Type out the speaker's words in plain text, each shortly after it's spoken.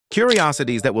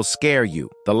Curiosities that will scare you.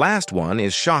 The last one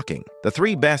is shocking. The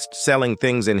three best-selling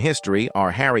things in history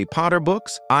are Harry Potter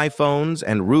books, iPhones,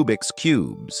 and Rubik's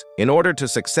Cubes. In order to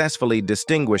successfully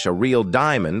distinguish a real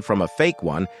diamond from a fake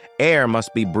one, air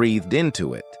must be breathed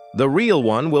into it. The real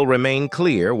one will remain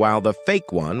clear while the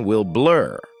fake one will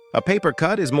blur. A paper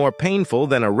cut is more painful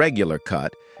than a regular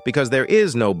cut because there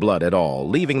is no blood at all,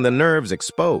 leaving the nerves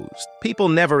exposed. People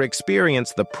never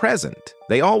experience the present.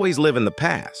 They always live in the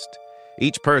past.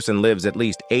 Each person lives at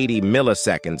least 80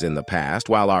 milliseconds in the past,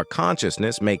 while our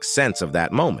consciousness makes sense of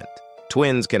that moment.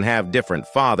 Twins can have different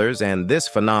fathers, and this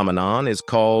phenomenon is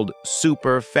called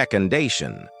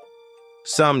superfecundation.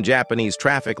 Some Japanese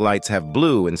traffic lights have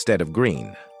blue instead of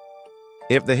green.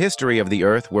 If the history of the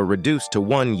Earth were reduced to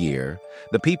 1 year,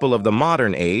 the people of the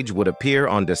modern age would appear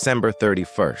on December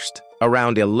 31st,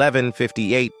 around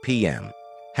 11:58 p.m.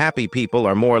 Happy people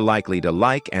are more likely to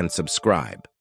like and subscribe.